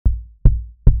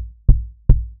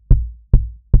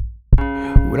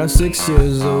When I was 6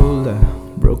 years old, I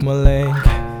broke my leg.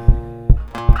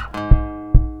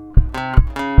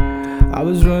 I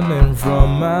was running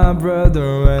from my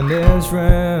brother and his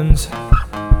friends,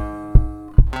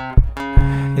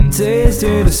 and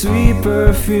tasted the sweet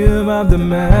perfume of the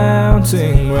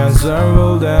mountain as I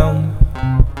rolled down.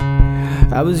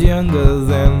 I was younger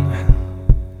then.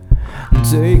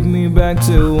 Take me back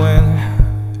to when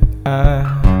I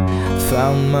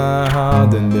found my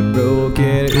heart and been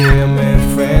broken. Here,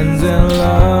 made friends and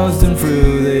lost them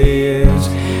through the years,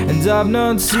 and I've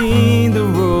not seen the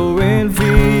roaring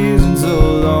fields in so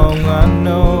long. I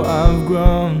know I've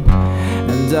grown,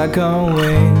 and I can't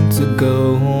wait to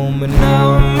go home. And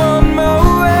now I'm on my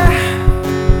way,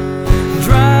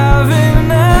 driving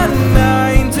at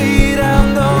 90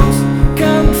 down those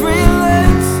country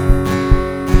lanes,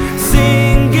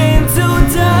 singing to a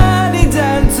tiny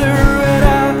dancer, and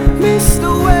I miss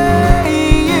the way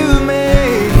you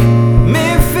make me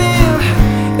feel.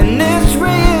 And it's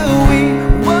real, we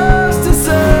watch the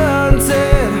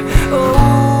sunset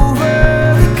over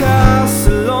the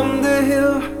castle on the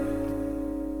hill.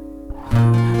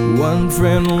 One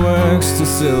friend works to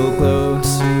sell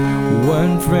clothes,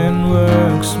 one friend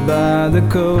works by the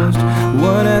coast.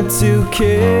 One had 2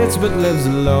 kids but lives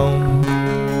alone.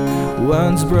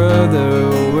 One's brother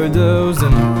overdosed,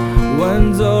 and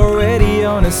one's already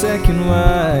on a second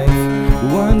wife.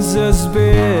 One's just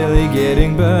barely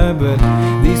getting by, but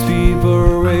these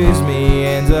people raise me,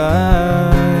 and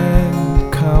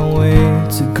I can't wait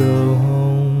to go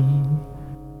home.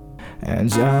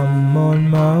 And I'm on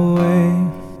my way,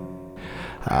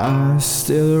 I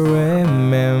still